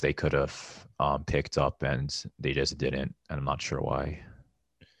receivers they could have picked up, and they just didn't. And I'm not sure why.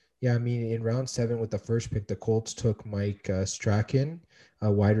 Yeah, I mean, in round 7 with the first pick, the Colts took Mike Strachan,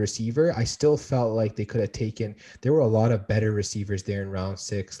 a wide receiver. I still felt like they could have taken, there were a lot of better receivers there in round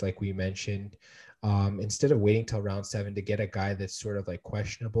 6, like we mentioned. Instead of waiting till round 7 to get a guy that's sort of like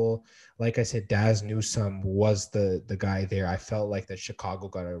questionable, like I said, Daz Newsome was the guy there. I felt like that Chicago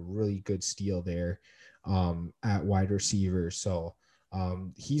got a really good steal there at wide receiver. So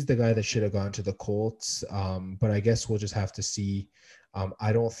he's the guy that should have gone to the Colts. But I guess we'll just have to see.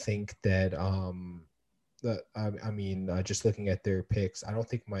 I don't think that I mean, just looking at their picks, I don't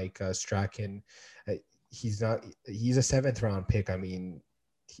think Mike Strachan, uh, he's a seventh round pick. I mean,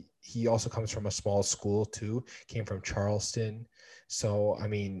 he also comes from a small school too, came from Charleston. So, I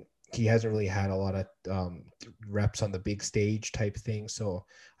mean, he hasn't really had a lot of reps on the big stage type thing. So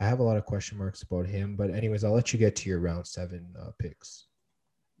I have a lot of question marks about him. But anyways, I'll let you get to your round 7 picks.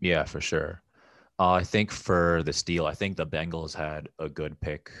 Yeah, for sure. I think for the steal, I think the Bengals had a good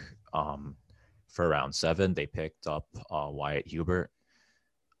pick for round 7. They picked up Wyatt Hubert.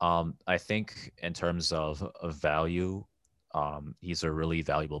 I think in terms of value, he's a really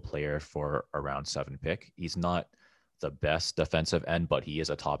valuable player for a round 7 pick. He's not the best defensive end, but he is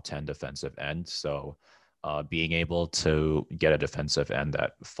a top 10 defensive end. So being able to get a defensive end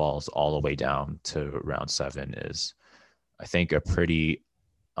that falls all the way down to round 7 is, I think, a pretty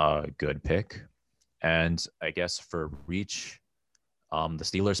good pick. And I guess for reach, the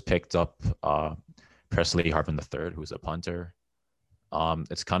Steelers picked up Presley Harvin III, who's a punter.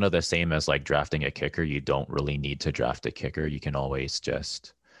 It's kind of the same as like drafting a kicker. You don't really need to draft a kicker. You can always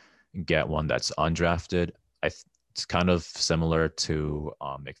just get one that's undrafted. It's kind of similar to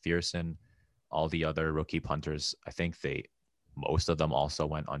McPherson. All the other rookie punters, I think most of them also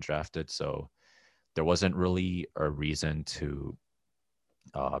went undrafted. So there wasn't really a reason to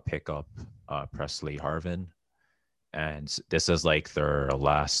pick up Presley Harvin. And this is like their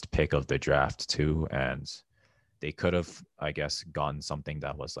last pick of the draft too. And they could have, I guess, gotten something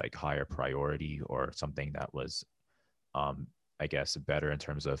that was like higher priority or something that was, um, I guess, better in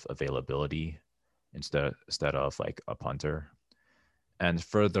terms of availability instead of like a punter. And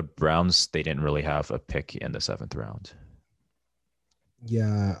for the Browns, they didn't really have a pick in the 7th round.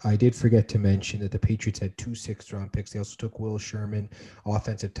 Yeah, I did forget to mention that the Patriots had 2 6th round picks. They also took Will Sherman,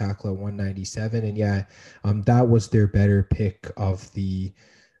 offensive tackle at 197. And yeah, that was their better pick of the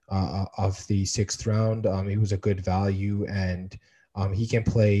 6th round. He was a good value, and he can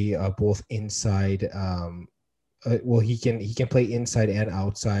play both inside well, he can play inside and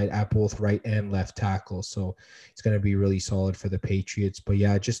outside at both right and left tackle, so it's going to be really solid for the Patriots. But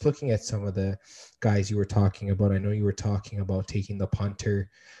yeah, just looking at some of the guys you were talking about, I know you were talking about taking the punter.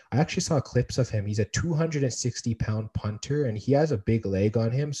 I actually saw clips of him. He's a 260-pound punter, and he has a big leg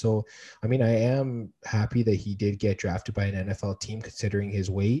on him. So, I mean, I am happy that he did get drafted by an NFL team considering his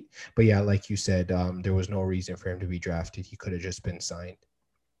weight. But yeah, like you said, there was no reason for him to be drafted. He could have just been signed.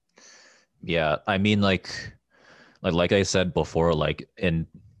 Yeah, I mean, like I said before, like in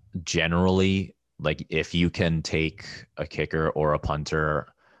generally, like if you can take a kicker or a punter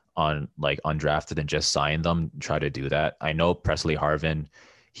on like undrafted and just sign them, try to do that. I know Presley Harvin,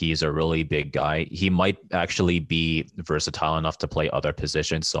 he's a really big guy. He might actually be versatile enough to play other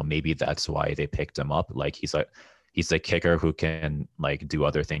positions, so maybe that's why they picked him up. Like he's a kicker who can like do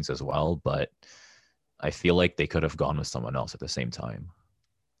other things as well, but I feel like they could have gone with someone else at the same time.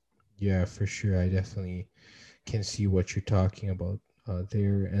 Yeah, for sure. I definitely can see what you're talking about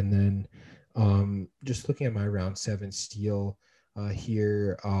there. And then just looking at my round 7 steal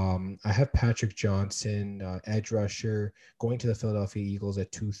here, I have Patrick Johnson, edge rusher, going to the Philadelphia Eagles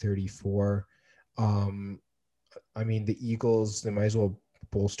at 234. Um, I mean, the Eagles, they might as well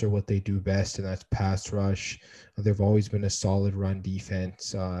bolster what they do best, and that's pass rush. They've always been a solid run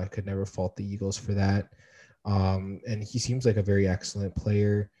defense. I could never fault the Eagles for that. And he seems like a very excellent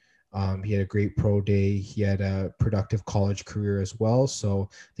player. He had a great pro day. He had a productive college career as well. So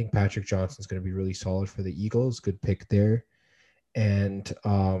I think Patrick Johnson's going to be really solid for the Eagles. Good pick there. And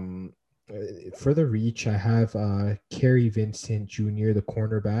for the reach, I have Kerry Vincent Jr., the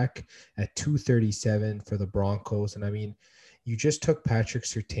cornerback, at 237 for the Broncos. And I mean, you just took Patrick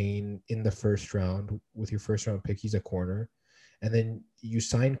Surtain in the first round with your first round pick. He's a corner. And then you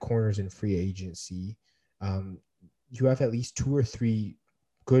sign corners in free agency. Um, you have at least 2 or 3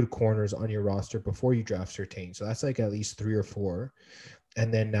 good corners on your roster before you draft Surtain. So that's like at least 3 or 4.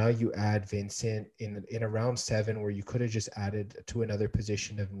 And then now you add Vincent in a round 7 where you could have just added to another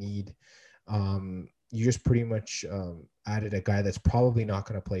position of need. You just pretty much added a guy that's probably not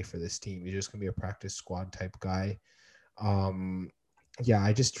going to play for this team. You're just going to be a practice squad type guy. Um, yeah,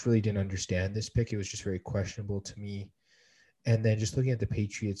 I just really didn't understand this pick. It was just very questionable to me. And then just looking at the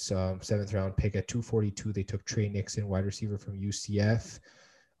Patriots' 7th round pick at 242, they took Trey Nixon, wide receiver from UCF.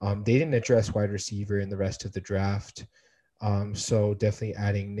 They didn't address wide receiver in the rest of the draft. So definitely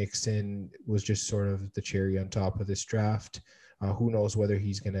adding Nixon was just sort of the cherry on top of this draft. Who knows whether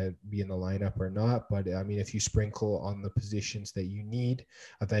he's going to be in the lineup or not. But I mean, if you sprinkle on the positions that you need,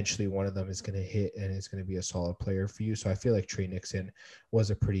 eventually one of them is going to hit and it's going to be a solid player for you. So I feel like Trey Nixon was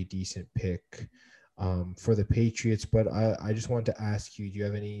a pretty decent pick for the Patriots. But I just wanted to ask you, do you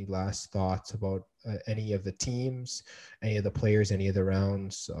have any last thoughts about any of the teams, any of the players, any of the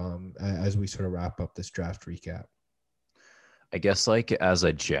rounds as we sort of wrap up this draft recap? I guess like as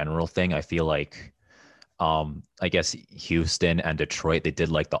a general thing, I feel like I guess Houston and Detroit, they did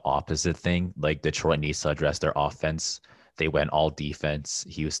like the opposite thing. Like Detroit needs to address their offense. They went all defense.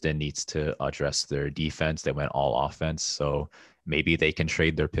 Houston needs to address their defense. They went all offense. So maybe they can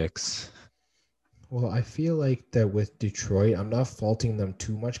trade their picks. Well, I feel like that with Detroit, I'm not faulting them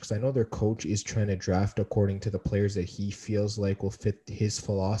too much because I know their coach is trying to draft according to the players that he feels like will fit his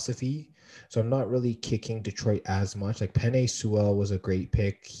philosophy. So I'm not really kicking Detroit as much. Like Penei Sewell was a great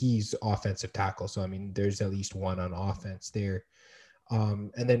pick. He's offensive tackle. So I mean, there's at least one on offense there.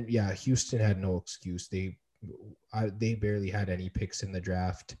 And then yeah, Houston had no excuse. They barely had any picks in the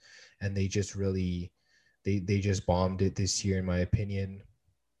draft, and they just really they just bombed it this year, in my opinion.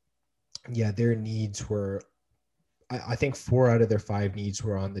 Yeah, their needs were, I think 4 out of their 5 needs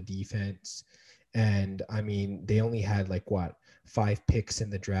were on the defense. And I mean, they only had like what, 5 picks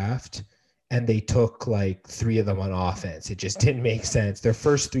in the draft, and they took like 3 of them on offense. It just didn't make sense. Their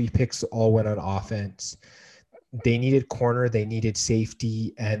first 3 picks all went on offense. They needed corner, they needed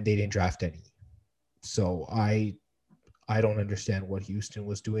safety, and they didn't draft any. So I don't understand what Houston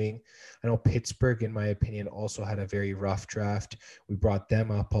was doing. I know Pittsburgh, in my opinion, also had a very rough draft. We brought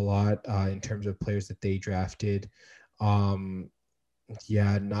them up a lot in terms of players that they drafted. Um,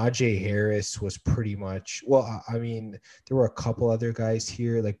 yeah, Najee Harris was pretty much, well, I mean, there were a couple other guys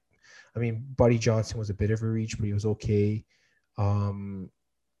here. Like, I mean, Buddy Johnson was a bit of a reach, but he was okay. Um,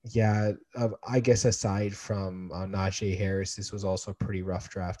 yeah, I guess aside from Najee Harris, this was also a pretty rough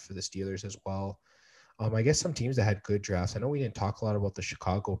draft for the Steelers as well. I guess some teams that had good drafts. I know we didn't talk a lot about the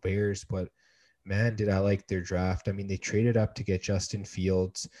Chicago Bears, but man, did I like their draft. I mean, they traded up to get Justin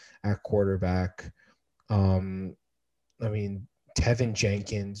Fields at quarterback. Um, I mean, Tevin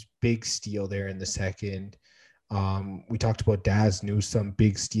Jenkins, big steal there in the second. We talked about Daz Newsome,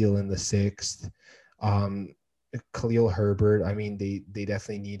 big steal in the sixth. Um, Khalil Herbert. I mean, they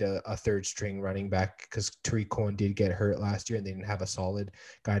definitely need a third string running back because Tariq Cohen did get hurt last year and they didn't have a solid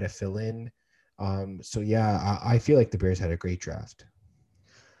guy to fill in. So yeah, I feel like the Bears had a great draft.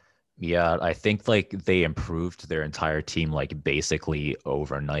 Yeah, I think like they improved their entire team like basically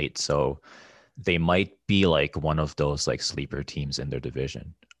overnight. So they might be like one of those like sleeper teams in their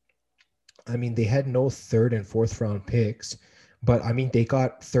division. I mean, they had no 3rd and 4th round picks, but I mean, they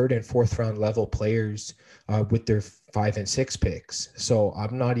got 3rd and 4th round level players with their 5 and 6 picks. So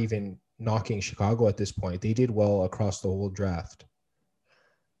I'm not even knocking Chicago at this point. They did well across the whole draft.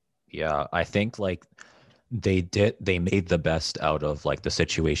 Yeah, I think like they made the best out of like the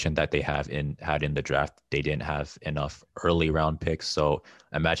situation that they had in the draft. They didn't have enough early round picks. So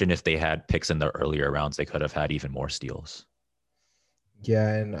imagine if they had picks in the earlier rounds, they could have had even more steals. Yeah,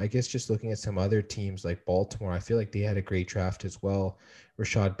 and I guess just looking at some other teams like Baltimore, I feel like they had a great draft as well.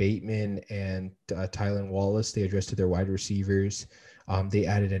 Rashad Bateman and Tylan Wallace, they addressed to their wide receivers. They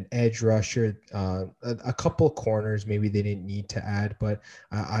added an edge rusher, a couple corners, maybe they didn't need to add, but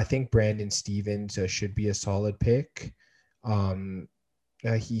I think Brandon Stevens should be a solid pick. Um,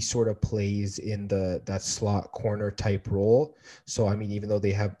 he sort of plays in the that slot corner type role. So I mean, even though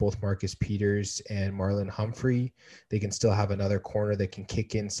they have both Marcus Peters and Marlon Humphrey, they can still have another corner that can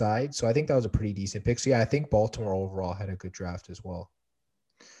kick inside. So I think that was a pretty decent pick. So yeah, I think Baltimore overall had a good draft as well.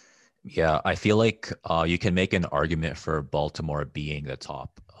 Yeah, I feel like you can make an argument for Baltimore being the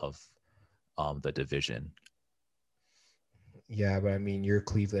top of the division. Yeah, but I mean, your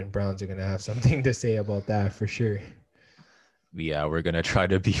Cleveland Browns are gonna have something to say about that for sure. Yeah, we're gonna try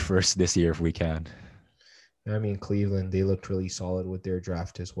to be first this year if we can. I mean, Cleveland, they looked really solid with their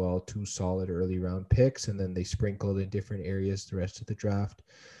draft as well. 2 solid early round picks, and then they sprinkled in different areas the rest of the draft.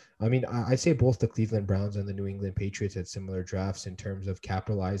 I mean, I'd say both the Cleveland Browns and the New England Patriots had similar drafts in terms of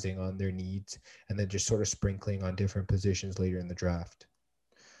capitalizing on their needs and then just sort of sprinkling on different positions later in the draft.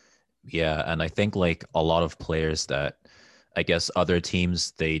 Yeah, and I think like a lot of players that I guess other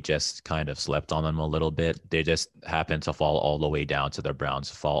teams they just kind of slept on them a little bit. They just happened to fall all the way down to the Browns,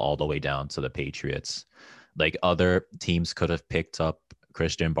 fall all the way down to the Patriots. Like other teams could have picked up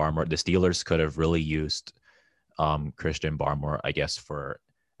Christian Barmore. The Steelers could have really used Christian Barmore, I guess, for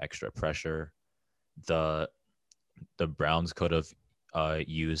extra pressure. The the Browns could have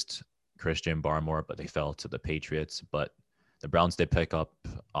used Christian Barmore, but they fell to the Patriots. But the Browns did pick up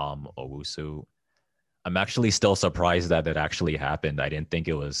Owusu. I'm actually still surprised that it actually happened. I didn't think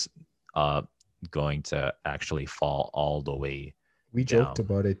it was uh, going to actually fall all the way We joked down.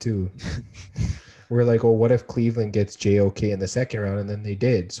 about it too. We're like, oh, what if Cleveland gets JOK in the second round? And then they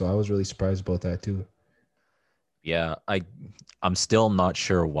did. So I was really surprised about that too. Yeah, I'm still not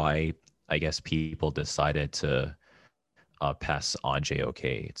sure why. I guess people decided to pass on JOK.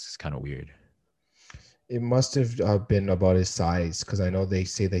 It's kind of weird. It must have been about his size because I know they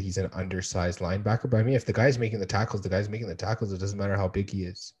say that he's an undersized linebacker. But I mean, if the guy's making the tackles, the guy's making the tackles. It doesn't matter how big he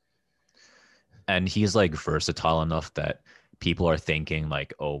is. And he's like versatile enough that people are thinking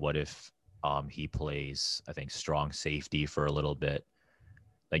like, oh, what if he plays, I think, strong safety for a little bit.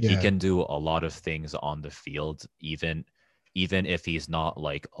 Like he Yeah. can do a lot of things on the field, even if he's not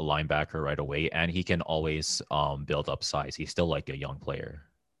like a linebacker right away, and he can always build up size. He's still like a young player.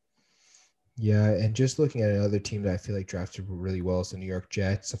 Yeah. And just looking at another team that I feel like drafted really well is the New York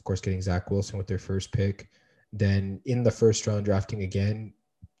Jets, of course, getting Zach Wilson with their first pick. Then in the first round, drafting again,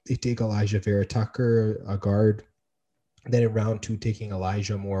 they take Elijah Vera Tucker, a guard. Then in round two, taking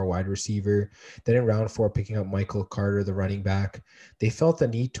Elijah Moore, wide receiver. Then in round four, picking up Michael Carter, the running back. They felt the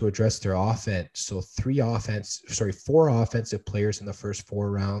need to address their offense. So four offensive players in the first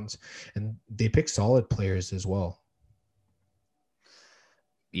four rounds. And they picked solid players as well.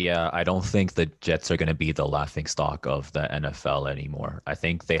 Yeah, I don't think the Jets are going to be the laughing stock of the NFL anymore. I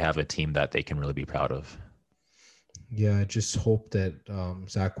think they have a team that they can really be proud of. Yeah, I just hope that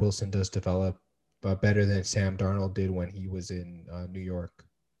Zach Wilson does develop better than Sam Darnold did when he was in New York.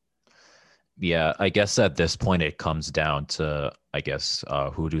 Yeah, I guess at this point it comes down to, I guess,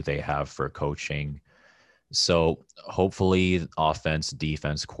 who do they have for coaching? So hopefully, offense,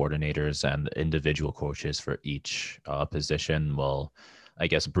 defense coordinators, and individual coaches for each position will, I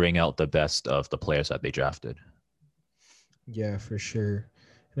guess, bring out the best of the players that they drafted. Yeah, for sure.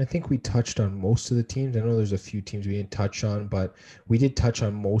 And I think we touched on most of the teams. I know there's a few teams we didn't touch on, but we did touch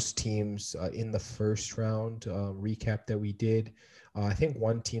on most teams in the first round recap that we did. I think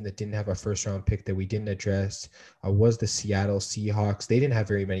one team that didn't have a first round pick that we didn't address was the Seattle Seahawks. They didn't have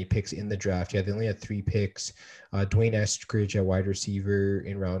very many picks in the draft. Yeah, they only had 3 picks. Dwayne Eskridge at wide receiver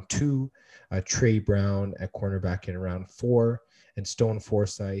in round two, Trey Brown at cornerback in round four, and Stone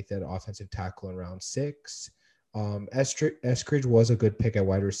Forsythe at offensive tackle in round six. Eskridge was a good pick at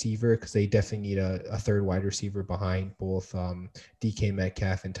wide receiver because they definitely need a third wide receiver behind both DK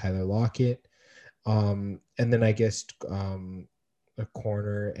Metcalf and Tyler Lockett. And then I guess a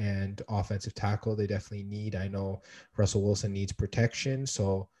corner and offensive tackle they definitely need. I know Russell Wilson needs protection.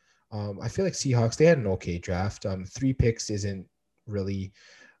 So I feel like Seahawks, they had an okay draft. 3 picks isn't really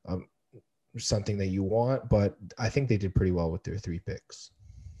um, something that you want, but I think they did pretty well with their 3 picks.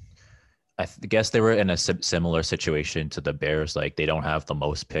 Guess they were in a similar situation to the Bears. Like they don't have the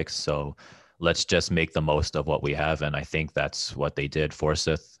most picks, so let's just make the most of what we have. And I think that's what they did.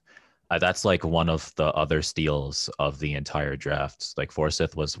 Forsyth, that's like one of the other steals of the entire draft. Like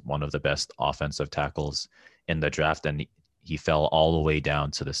Forsyth was one of the best offensive tackles in the draft, and he fell all the way down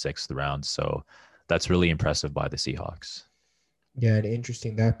to the 6th round. So that's really impressive by the Seahawks. Yeah, and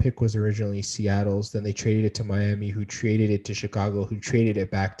interesting. That pick was originally Seattle's. Then they traded it to Miami, who traded it to Chicago, who traded it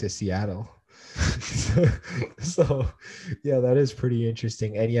back to Seattle. so, yeah, that is pretty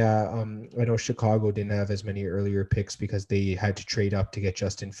interesting. And yeah, I know Chicago didn't have as many earlier picks because they had to trade up to get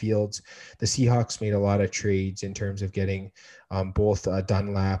Justin Fields. The Seahawks made a lot of trades in terms of getting both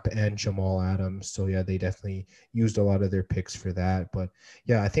Dunlap and Jamal Adams. So yeah, they definitely used a lot of their picks for that. But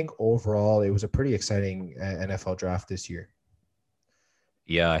yeah, I think overall it was a pretty exciting NFL draft this year.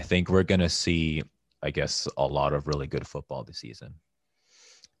 Yeah, I think we're gonna see, I guess, a lot of really good football this season.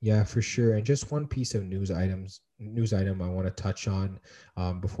 Yeah, for sure. And just one piece of news item I want to touch on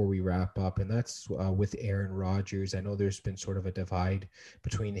before we wrap up, and that's with Aaron Rodgers. I know there's been sort of a divide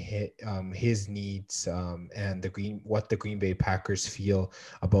between his needs and what the Green Bay Packers feel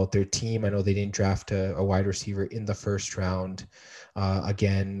about their team. I know they didn't draft a wide receiver in the first round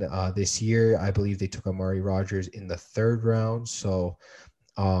again this year. I believe they took Amari Rodgers in the third round. So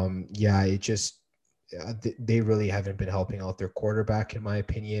yeah, they really haven't been helping out their quarterback, in my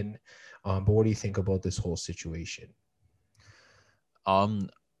opinion. But what do you think about this whole situation? Um,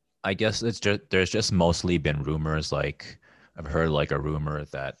 I guess it's just there's just mostly been rumors. Like I've heard like a rumor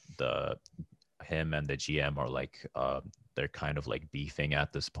that the him and the GM are like they're kind of like beefing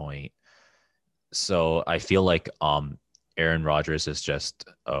at this point. So I feel like Aaron Rodgers is just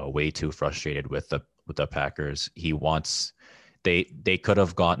way too frustrated with the Packers. He wants they could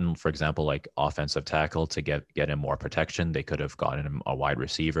have gotten, for example, like offensive tackle to get him more protection. They could have gotten him a wide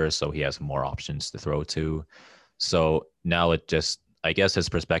receiver so he has more options to throw to. So now it just I guess his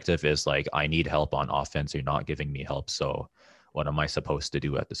perspective is like I need help on offense. You're not giving me help. So what am I supposed to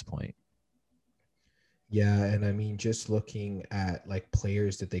do at this point? Yeah, and I mean, just looking at like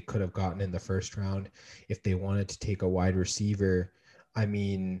players that they could have gotten in the first round, if they wanted to take a wide receiver, I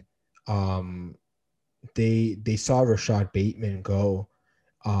mean, um, they saw Rashad Bateman go,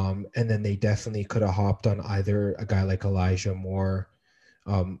 and then they definitely could have hopped on either a guy like Elijah Moore,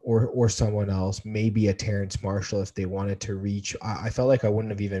 or someone else, maybe a Terrence Marshall if they wanted to reach. I felt like I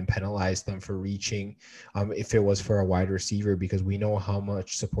wouldn't have even penalized them for reaching, if it was for a wide receiver, because we know how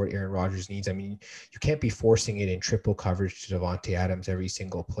much support Aaron Rodgers needs. I mean, you can't be forcing it in triple coverage to Devontae Adams every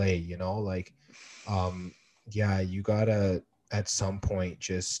single play, like, um, yeah, you gotta at some point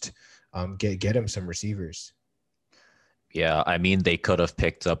just get him some receivers. Yeah, I mean they could have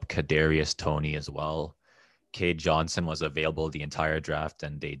picked up Kadarius Toney as well. Cade Johnson was available the entire draft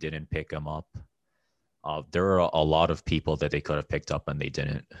and they didn't pick him up. There are a lot of people that they could have picked up and they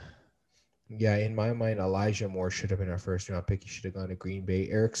didn't. Yeah, in my mind, Elijah Moore should have been our first round pick. He should have gone to Green Bay.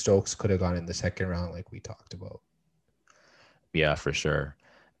 Eric Stokes could have gone in the second round, like we talked about. Yeah, for sure.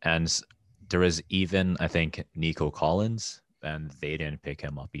 And there was even, I think, Nico Collins, and they didn't pick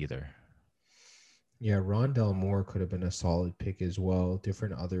him up either. Yeah, Rondell Moore could have been a solid pick as well.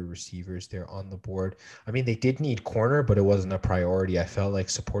 Different other receivers there on the board. I mean, they did need corner, but it wasn't a priority. I felt like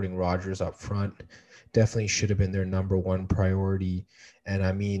supporting Rodgers up front definitely should have been their number one priority. And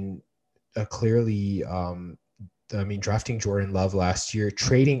I mean, clearly, drafting Jordan Love last year,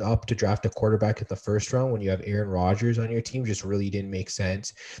 trading up to draft a quarterback in the first round when you have Aaron Rodgers on your team just really didn't make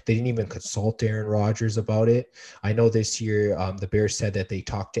sense. They didn't even consult Aaron Rodgers about it. I know this year the Bears said that they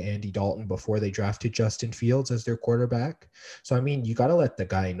talked to Andy Dalton before they drafted Justin Fields as their quarterback. So, I mean, you got to let the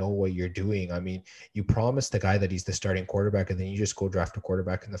guy know what you're doing. I mean, you promise the guy that he's the starting quarterback and then you just go draft a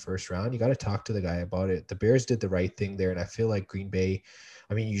quarterback in the first round. You got to talk to the guy about it. The Bears did the right thing there. And I feel like Green Bay,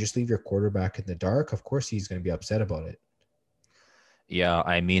 I mean, you just leave your quarterback in the dark. Of course, he's going to be upset about it. Yeah,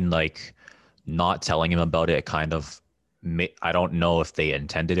 I mean, like, not telling him about it kind of, I don't know if they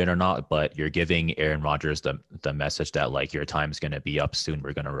intended it or not, but you're giving Aaron Rodgers the message that, like, your time's going to be up soon.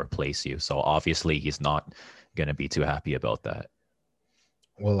 We're going to replace you. So obviously, he's not going to be too happy about that.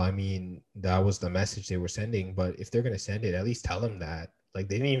 Well, I mean, that was the message they were sending. But if they're going to send it, at least tell him that. Like,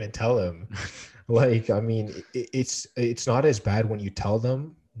 they didn't even tell him. Like, I mean, it's not as bad when you tell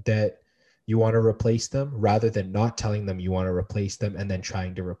them that you want to replace them rather than not telling them you want to replace them and then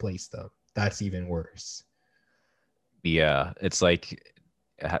trying to replace them. That's even worse. Yeah, it's like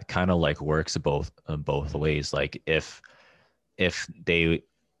it kind of like works both ways. Like if they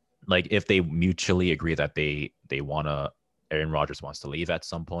if they mutually agree that they want to Aaron Rodgers wants to leave at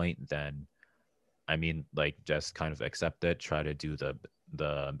some point, then I mean, like, just kind of accept it, try to do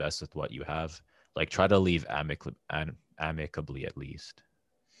the best with what you have. Like, try to leave amicably at least.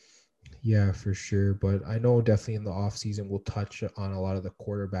 Yeah, for sure. But I know definitely in the offseason, we'll touch on a lot of the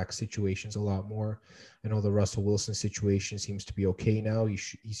quarterback situations a lot more. I know the Russell Wilson situation seems to be okay now. He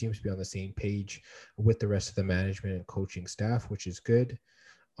seems to be on the same page with the rest of the management and coaching staff, which is good.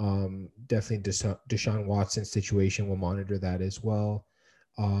 Definitely Deshaun Watson situation, will monitor that as well.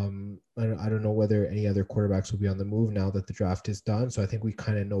 I don't know whether any other quarterbacks will be on the move now that the draft is done. So I think we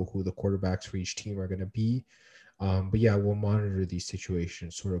kind of know who the quarterbacks for each team are going to be. But yeah, we'll monitor these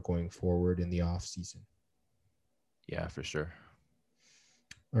situations sort of going forward in the off season. Yeah, for sure.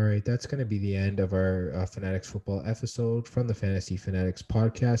 All right, that's going to be the end of our Fanatics football episode from the Fantasy Fanatics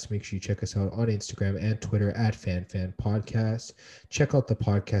podcast. Make sure you check us out on Instagram and Twitter at FanFanPodcast. Check out the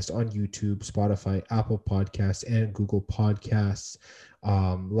podcast on YouTube, Spotify, Apple Podcasts, and Google Podcasts.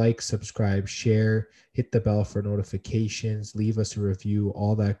 Like, subscribe, share, hit the bell for notifications, leave us a review,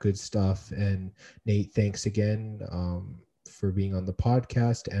 all that good stuff. And Nate, thanks again for being on the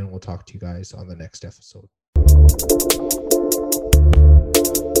podcast, and we'll talk to you guys on the next episode.